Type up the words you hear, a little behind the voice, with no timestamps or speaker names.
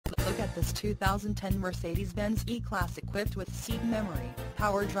at this 2010 Mercedes-Benz E-Class equipped with seat memory,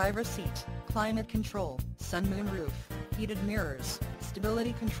 power driver seat, climate control, sunmoon roof, heated mirrors,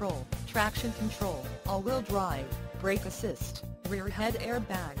 stability control, traction control, all-wheel drive, brake assist, rear head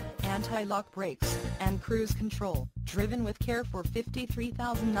airbag, anti-lock brakes, and cruise control, driven with care for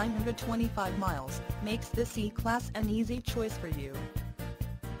 53,925 miles, makes this E-Class an easy choice for you.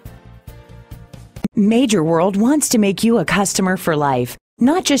 Major World wants to make you a customer for life.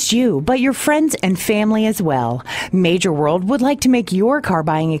 Not just you, but your friends and family as well. Major World would like to make your car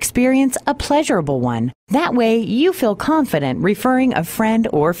buying experience a pleasurable one. That way, you feel confident referring a friend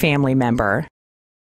or family member.